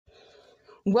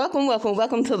Welcome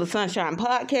to the Sunshine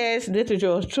Podcast. This is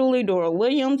yours truly, Dora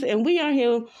Williams, and we are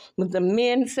here with the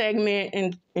men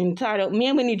segment entitled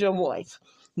Men, We Need Your Voice.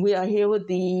 We are here with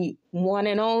the one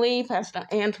and only Pastor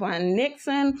Antwon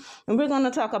Nixon, and we're going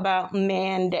to talk about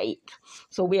mandate.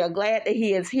 So we are glad that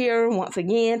he is here once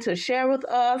again to share with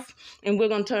us, and we're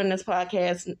going to turn this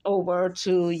podcast over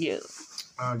to you.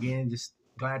 Again, just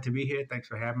glad to be here. Thanks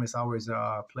for having me. It's always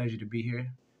a pleasure to be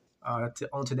here.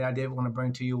 On today, I did want to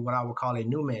bring to you what I would call a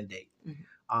new mandate.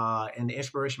 And the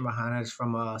inspiration behind it is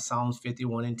from Psalms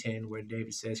 51:10, where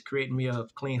David says, "Create me a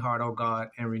clean heart, O God,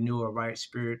 and renew a right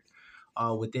spirit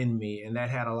within me." And that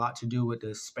had a lot to do with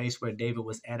the space where David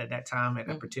was at that time, at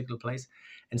that particular place.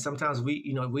 And sometimes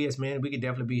we as men, we could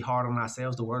definitely be hard on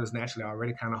ourselves. The world is naturally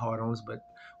already kind of hard on us. But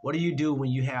what do you do when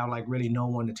you have like really no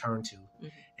one to turn to,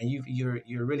 and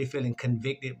you're really feeling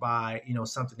convicted by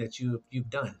something that you've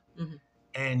done?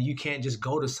 And you can't just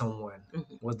go to someone.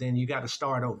 Well, then you got to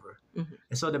start over.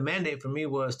 And so the mandate for me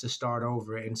was to start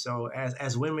over. And so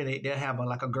as women, they'll have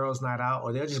a girls' night out,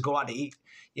 or they'll just go out to eat,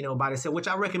 by themselves, which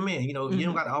I recommend. You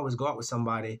don't got to always go out with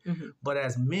somebody. But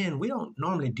as men, we don't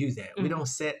normally do that. We don't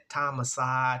set time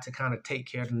aside to kind of take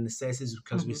care of the necessities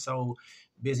because we're so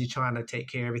busy trying to take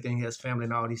care of everything else, family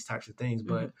and all these types of things.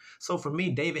 But so for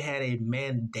me, David had a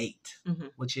mandate,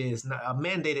 which is not, a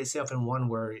mandate itself in one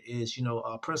word is,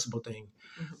 a principle thing.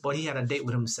 But he had a date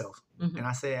with himself. And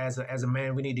I say as a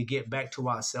man, we need to get back to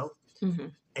ourselves.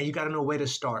 And you got to know where to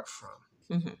start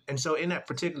from. And so in that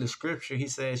particular scripture, he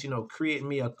says, create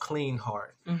me a clean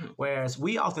heart. Whereas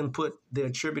we often put the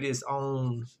attributes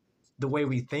on the way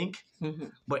we think,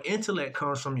 but intellect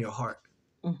comes from your heart.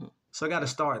 So I got to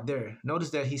start there.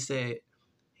 Notice that he said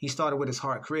he started with his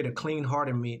heart, create a clean heart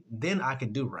in me, then I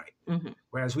can do right.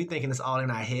 Whereas we thinking it's all in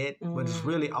our head, but it's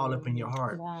really all up in your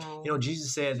heart. Wow.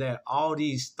 Jesus said that all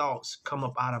these thoughts come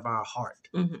up out of our heart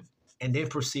and then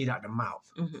proceed out the mouth.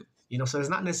 So it's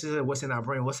not necessarily what's in our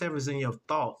brain. Whatever's in your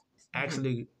thought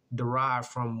actually derived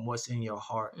from what's in your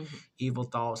heart. Evil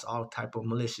thoughts, all type of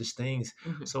malicious things.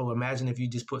 So imagine if you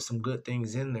just put some good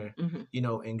things in there,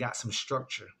 and got some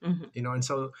structure, and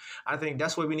so I think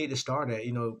that's where we need to start at.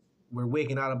 We're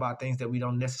waking out about things that we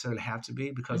don't necessarily have to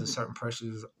be because of certain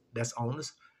pressures that's on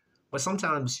us. But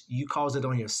sometimes you cause it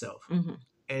on yourself.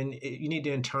 And you need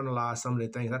to internalize some of the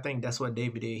things. I think that's what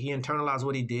David did. He internalized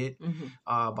what he did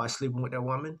by sleeping with that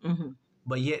woman.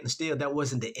 But yet and still, that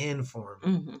wasn't the end for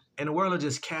him. And the world will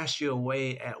just cast you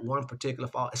away at one particular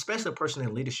fault, especially a person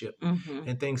in leadership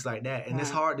and things like that. And it's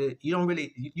hard to,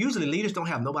 usually leaders don't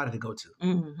have nobody to go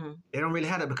to. They don't really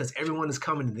have that because everyone is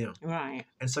coming to them. Right.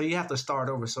 And so you have to start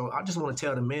over. So I just want to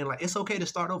tell the men, it's okay to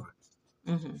start over.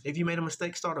 If you made a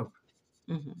mistake, start over.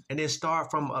 And then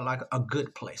start from a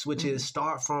good place, which is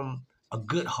start from a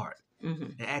good heart.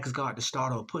 And ask God to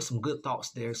start over, put some good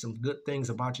thoughts there, some good things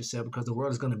about yourself, because the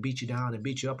world is going to beat you down and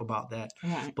beat you up about that.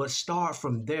 But start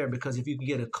from there, because if you can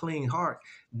get a clean heart,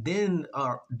 then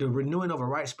the renewing of a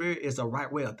right spirit is a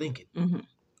right way of thinking.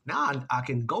 Now I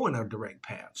can go in a direct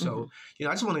path. So,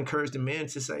 I just want to encourage the men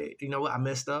to say, you know what, I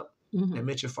messed up,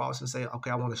 admit your faults and say,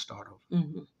 okay, I want to start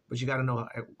over. But you got to know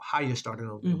how you're starting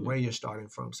over and where you're starting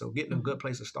from. So getting a good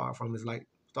place to start from is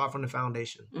start from the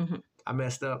foundation. I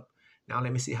messed up. Now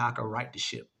let me see how I can right the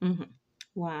ship.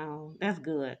 Wow, that's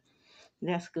good.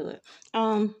 That's good.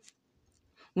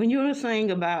 When you were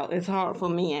saying about it's hard for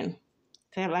men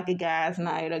to have like a guys'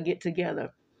 night or get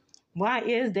together, why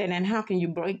is that, and how can you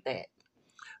break that?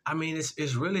 I mean,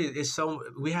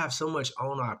 we have so much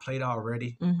on our plate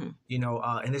already, and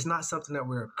it's not something that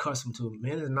we're accustomed to.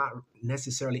 Men are not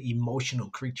necessarily emotional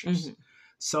creatures.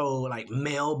 So like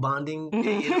male bonding,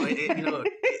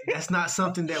 that's not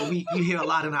something that you hear a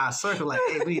lot in our circle. Like,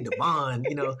 hey, we need to bond,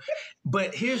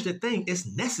 But here's the thing: it's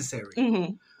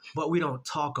necessary, but we don't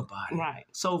talk about it. Right.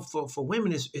 So for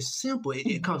women, it's simple.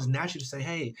 It comes naturally to say,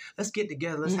 hey, let's get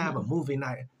together. Let's have a movie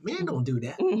night. Men don't do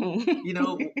that.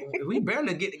 We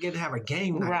barely get together to have a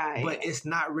game night, but it's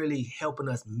not really helping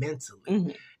us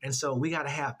mentally. And so we got to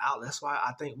have outlets. That's why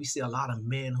I think we see a lot of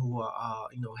men who are,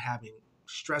 having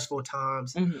stressful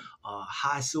times,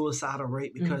 high suicidal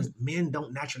rate, because men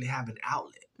don't naturally have an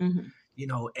outlet, and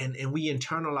we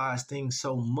internalize things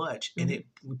so much, and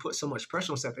we put so much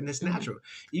pressure on stuff, and it's natural.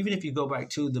 Even if you go back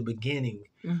to the beginning,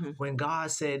 when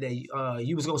God said that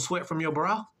you was going to sweat from your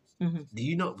brow,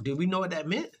 did we know what that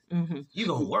meant? You're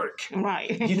going to work,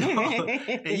 right? And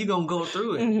you're going to go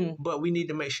through it. But we need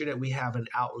to make sure that we have an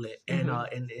outlet, and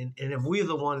if we're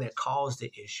the one that caused the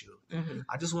issue,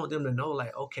 I just want them to know,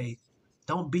 okay,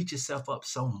 don't beat yourself up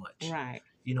so much. Right.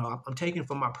 You know, I'm taking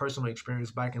from my personal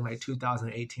experience back in like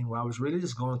 2018, where I was really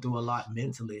just going through a lot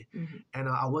mentally, and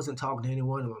I wasn't talking to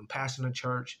anyone. I'm pastoring a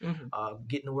church,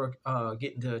 getting to work,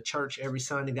 getting to church every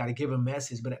Sunday, got to give a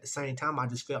message. But at the same time, I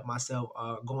just felt myself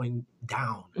going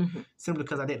down, simply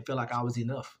because I didn't feel like I was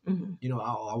enough. You know,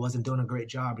 I wasn't doing a great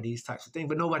job of these types of things,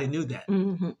 but nobody knew that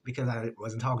because I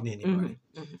wasn't talking to anybody.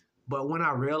 But when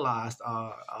I realized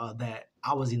that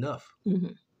I was enough,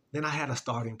 then I had a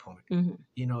starting point,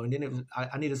 you know, and then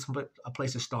I needed a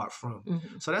place to start from.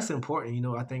 So that's important. You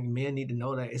know, I think men need to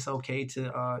know that it's okay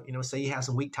to, you know, say you have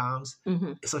some weak times.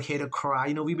 It's okay to cry.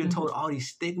 You know, we've been told all these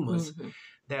stigmas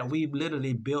that we've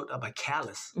literally built up a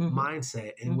callous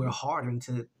mindset, and we're hardened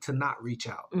to not reach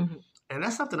out. And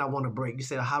that's something I want to break. You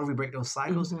said, how do we break those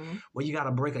cycles? Well, you got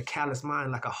to break a callous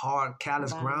mind, like a hard,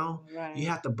 callous ground. Right. You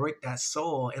have to break that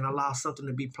soil and allow something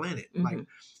to be planted. Like,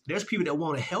 there's people that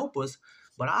want to help us,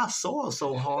 but our soil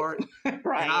so hard and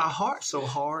our heart so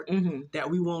hard that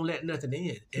we won't let nothing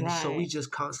in. And so we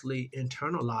just constantly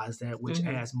internalize that, which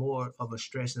adds more of a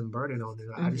stress and burden on it.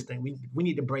 I just think we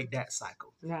need to break that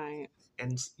cycle. Right.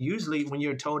 And usually when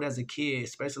you're told as a kid,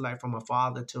 especially like from a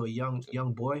father to a young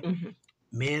boy,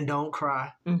 men don't cry,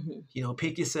 you know,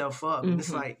 pick yourself up. And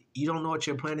it's like, you don't know what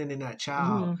you're planting in that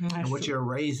child and what you're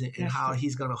raising and how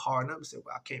he's going to harden up and say,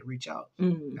 well, I can't reach out.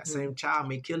 That same child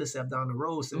may kill himself down the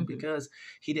road simply because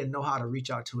he didn't know how to reach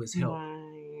out to his help.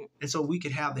 Right. And so we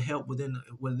could have the help within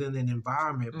an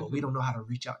environment, but we don't know how to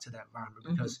reach out to that environment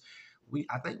because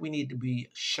I think we need to be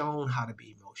shown how to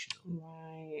be emotional.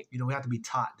 Right. You know, we have to be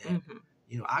taught that.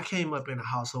 You know, I came up in a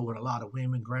household with a lot of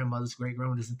women, grandmothers,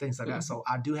 great-grandmothers, and things like that. So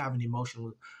I do have an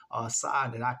emotional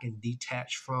side that I can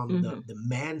detach from the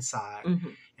man side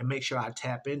and make sure I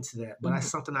tap into that. But that's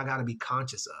something I got to be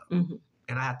conscious of.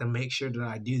 And I have to make sure that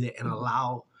I do that and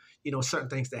allow, you know, certain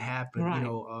things to happen. Right. You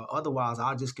know, otherwise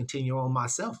I'll just continue on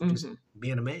myself, just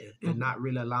being a man and not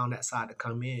really allowing that side to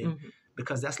come in.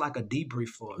 Because that's like a debrief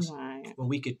for us. Right. When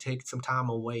we could take some time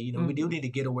away. You know, we do need to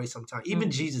get away sometime.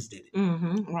 Even Jesus did it.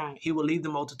 Right. He would leave the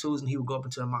multitudes and he would go up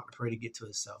into the mountain to pray to get to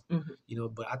himself. You know,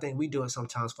 but I think we do it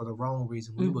sometimes for the wrong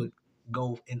reason. We would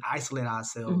go and isolate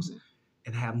ourselves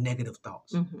and have negative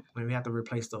thoughts. When we have to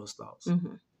replace those thoughts.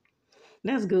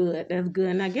 That's good. That's good.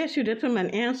 And I guess you just pretty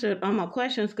much answered all my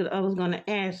questions, because I was going to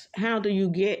ask, how do you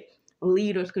get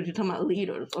leaders? Because you're talking about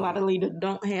leaders. A lot of leaders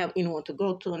don't have anyone to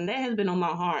go to. And that has been on my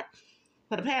heart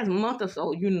for the past month or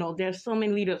so. You know, there's so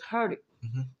many leaders hurting,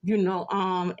 you know,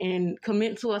 and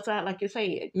commit suicide, like you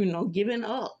said, you know, giving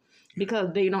up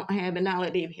because they don't have it. Now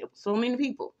that they've helped so many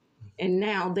people and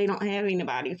now they don't have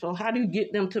anybody. So how do you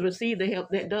get them to receive the help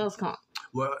that does come?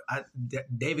 Well,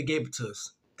 David gave it to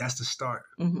us. That's the start.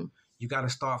 You got to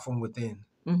start from within.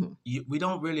 We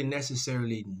don't really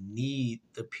necessarily need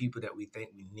the people that we think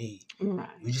we need. Right.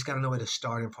 We just got to know where the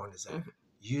starting point is at.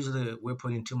 Usually we're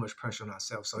putting too much pressure on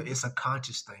ourselves. So it's a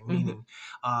conscious thing, meaning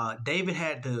David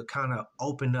had to kind of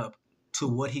open up to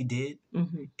what he did,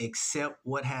 accept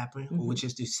what happened, which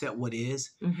is to accept what is,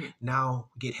 now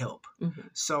get help.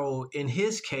 So in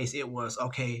his case, it was,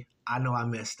 okay, I know I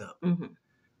messed up,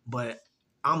 but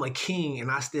I'm a king and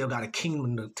I still got a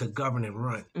kingdom to govern and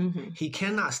run. He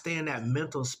cannot stay in that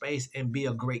mental space and be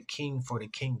a great king for the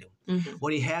kingdom.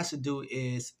 What he has to do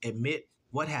is admit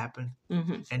what happened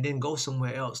and then go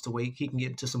somewhere else to where he can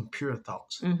get into some pure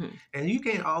thoughts. And you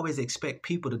can't always expect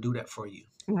people to do that for you.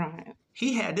 Right.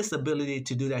 He had this ability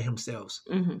to do that himself.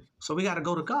 So we got to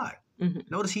go to God.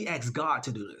 Notice he asked God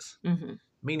to do this.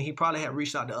 Meaning he probably had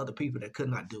reached out to other people that could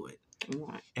not do it.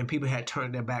 Right. And people had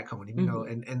turned their back on him, you know,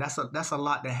 and that's a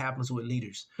lot that happens with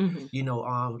leaders. You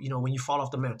know, when you fall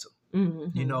off the mantle.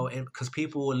 You know, and because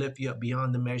people will lift you up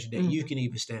beyond the measure that you can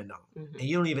even stand on, and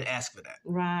you don't even ask for that.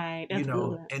 Right. That's, you know,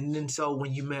 good. And then so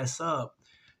when you mess up,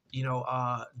 you know,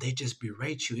 they just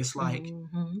berate you. It's like,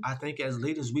 I think as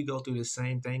leaders, we go through the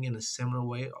same thing in a similar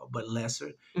way, but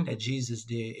lesser that Jesus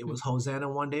did. It was Hosanna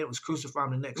one day, it was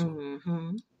crucified the next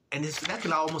one. And that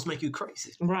can almost make you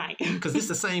crazy. Right. Because it's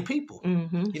the same people.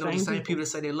 You know, the same people that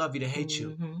say they love you, they hate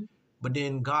you. But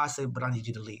then God said, but I need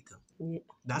you to lead them.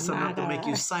 That's enough to make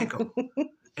you psycho.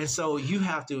 And so you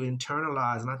have to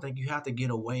internalize, and I think you have to get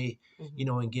away, you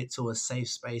know, and get to a safe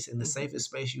space. And the safest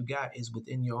space you got is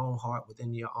within your own heart,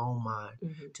 within your own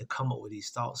mind, to come up with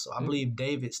these thoughts. So I believe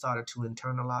David started to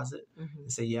internalize it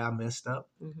and say, yeah, I messed up,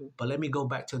 but let me go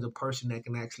back to the person that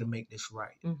can actually make this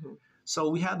right. So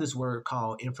we have this word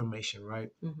called information, right?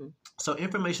 So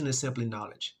information is simply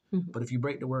knowledge. But if you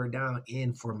break the word down,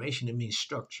 information, it means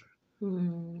structure.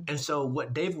 And so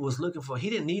what David was looking for, he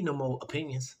didn't need no more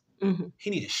opinions. He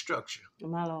needed structure.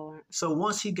 My Lord. So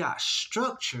once he got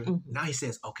structure, now he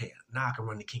says, okay, now I can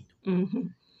run the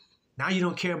kingdom. Now you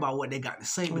don't care about what they got to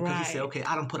say because you say, okay,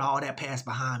 I done put all that past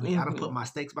behind me. I done put my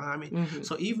mistakes behind me.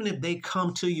 So even if they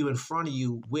come to you in front of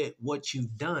you with what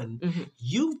you've done,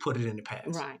 you've put it in the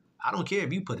past. Right. I don't care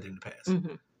if you put it in the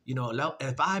past. You know,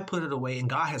 if I put it away and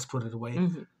God has put it away,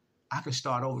 I can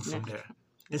start over from there.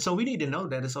 And so we need to know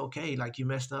that it's okay, like you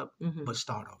messed up, but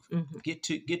start over. Get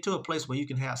to a place where you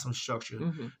can have some structure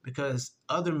because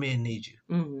other men need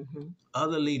you.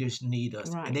 Other leaders need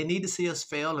us. And they need to see us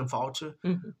fail and falter,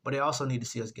 but they also need to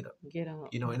see us get up.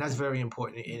 You know, and that's very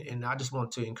important. And I just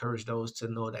want to encourage those to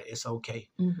know that it's okay.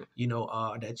 You know,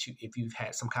 that if you've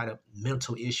had some kind of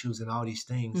mental issues and all these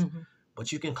things, but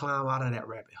you can climb out of that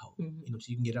rabbit hole, you know, so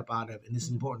you can get up out of it. And it's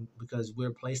important because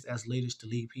we're placed as leaders to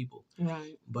lead people.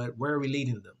 Right. But where are we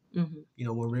leading them? You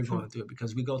know, when we're going through it,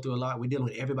 because we go through a lot, we're dealing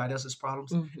with everybody else's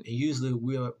problems. And usually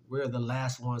we're the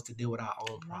last ones to deal with our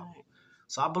own problem. Right.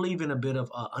 So I believe in a bit of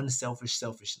unselfish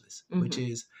selfishness, which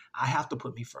is I have to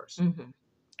put me first.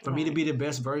 For me to be the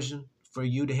best version, for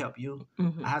you to help you,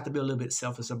 I have to be a little bit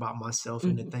selfish about myself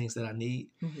and the things that I need.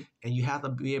 And you have to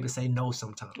be able to say no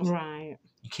sometimes. Right.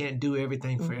 You can't do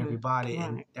everything for everybody,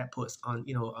 and that puts on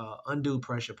undue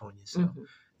pressure upon yourself.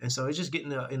 And so it's just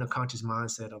getting in a conscious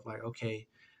mindset of like, okay,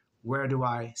 where do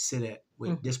I sit at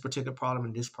with this particular problem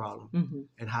and this problem,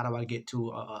 and how do I get to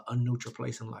a neutral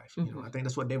place in life? You know, I think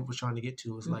that's what David was trying to get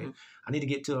to. Is like I need to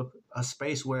get to a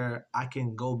space where I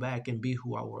can go back and be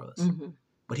who I was.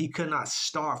 But he could not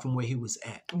start from where he was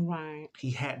at. Right.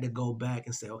 He had to go back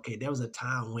and say, okay, there was a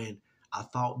time when I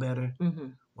thought better,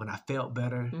 when I felt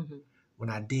better, when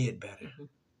I did better.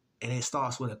 And it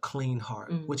starts with a clean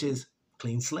heart, which is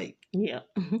clean slate. Yeah.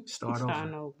 Start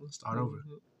over.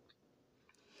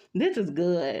 This is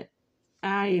good.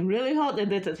 I really hope that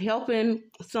this is helping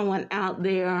someone out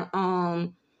there.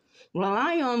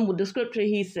 Rely on with the scripture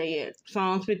he said,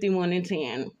 Psalms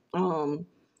 51:10.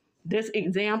 This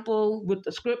example with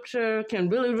the scripture can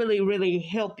really, really, really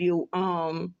help you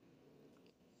to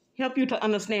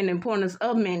understand the importance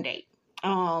of mandate.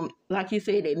 Like you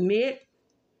said, admit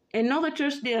and know that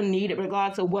you're still needed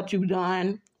regardless of what you've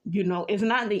done. You know, it's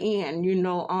not the end, you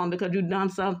know, because you've done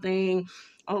something.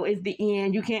 Oh, it's the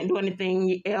end. You can't do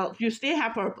anything else. You still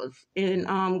have purpose, and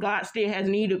God still has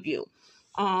need of you.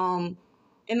 And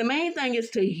the main thing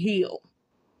is to heal.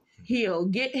 Heal,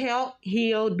 get help,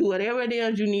 heal, do whatever it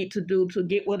is you need to do to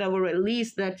get whatever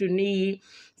release that you need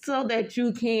so that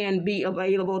you can be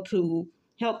available to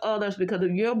help others, because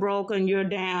if you're broken, you're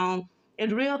down,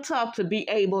 it's real tough to be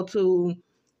able to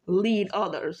lead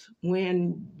others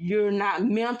when you're not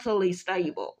mentally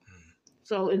stable.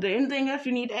 So is there anything else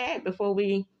you need to add before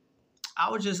we?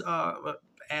 I would just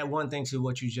add one thing to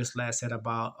what you just last said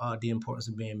about the importance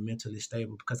of being mentally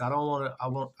stable, because I don't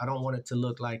want it to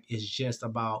look like it's just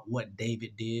about what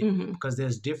David did, because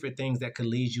there's different things that could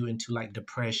lead you into like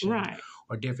depression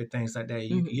or different things like that.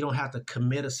 You don't have to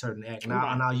commit a certain act. And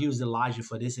I'll use Elijah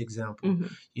for this example.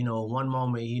 You know, one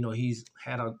moment, you know, he's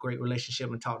had a great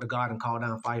relationship and talked to God and called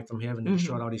down fire from heaven and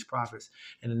destroyed all these prophets.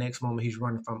 And the next moment he's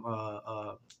running from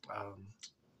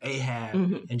Ahab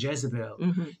and Jezebel,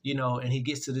 you know, and he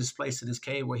gets to this place, to this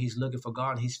cave where he's looking for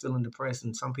God and he's feeling depressed.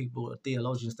 And some people,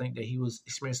 theologians, think that he was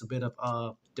experiencing a bit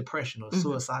of depression or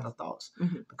suicidal thoughts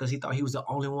because he thought he was the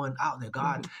only one out there.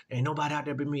 God, there ain't nobody out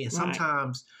there but me. And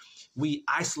sometimes we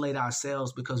isolate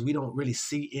ourselves because we don't really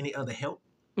see any other help.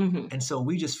 And so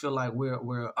we just feel like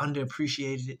we're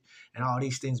underappreciated and all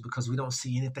these things because we don't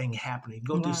see anything happening.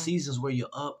 You go through seasons where you're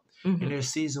up and there's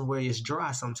seasons where it's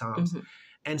dry sometimes.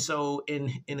 And so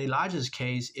in Elijah's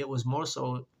case, it was more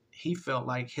so he felt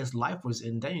like his life was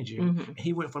in danger. And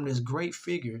he went from this great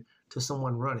figure to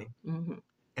someone running.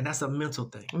 And that's a mental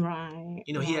thing. Right.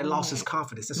 You know, he had lost his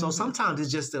confidence. And so sometimes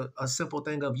it's just a simple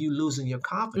thing of you losing your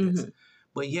confidence.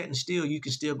 But yet and still, you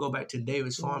can still go back to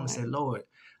David's farm and say, Lord,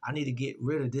 I need to get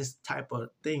rid of this type of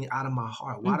thing out of my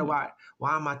heart.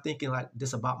 Why am I thinking like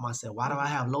this about myself? Why do I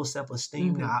have low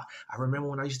self-esteem now? I remember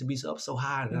when I used to be up so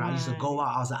high and I used to go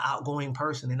out, I was an outgoing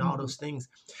person and all those things.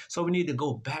 So we need to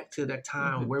go back to that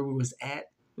time where we was at,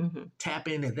 tap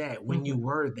into that when you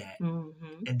were that,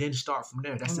 and then start from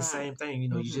there. That's the same thing. You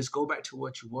know, you just go back to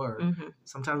what you were.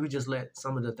 Sometimes we just let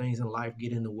some of the things in life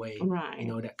get in the way, you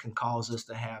know, that can cause us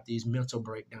to have these mental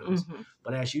breakdowns.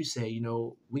 But as you say, you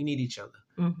know, we need each other.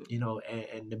 You know,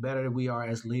 and the better we are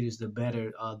as leaders, the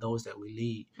better those that we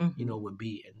lead, you know, would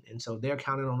be. And so they're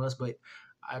counting on us. But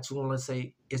I just want to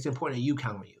say it's important that you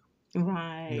count on you.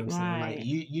 Right. You know what I'm saying? Like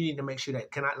you need to make sure that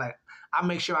I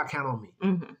make sure I count on me.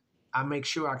 I make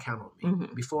sure I count on me.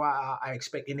 Before I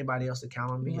expect anybody else to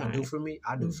count on me or do for me,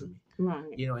 I do for me. Right.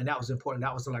 You know, and that was important.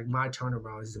 That was like my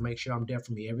turnaround, is to make sure I'm there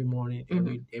for me every morning,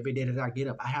 every day that I get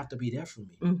up. I have to be there for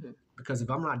me. Because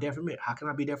if I'm not there for me, how can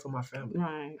I be there for my family?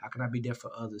 Right. How can I be there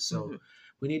for others? So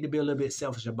we need to be a little bit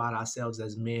selfish about ourselves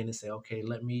as men and say, okay,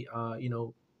 let me, you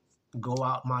know, go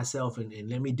out myself and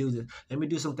let me do this. Let me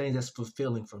do some things that's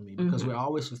fulfilling for me, because we're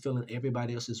always fulfilling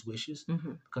everybody else's wishes,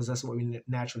 because that's what we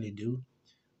naturally do.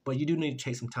 But you do need to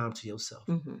take some time to yourself,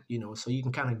 you know, so you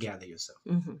can kind of gather yourself.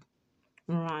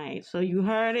 Right. So you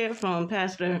heard it from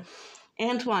Pastor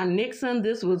Antwon Nixon.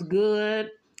 This was good.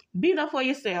 Be there for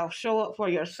yourself. Show up for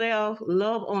yourself.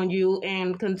 Love on you.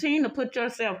 And continue to put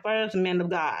yourself first, men of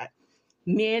God.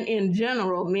 Men in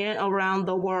general, men around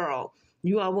the world.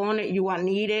 You are wanted, you are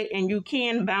needed, and you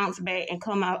can bounce back and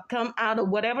come out of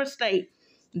whatever state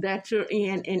that you're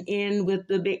in and end with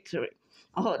the victory.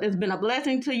 I hope it's been a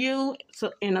blessing to you.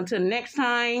 So, and until next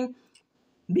time,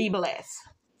 be blessed.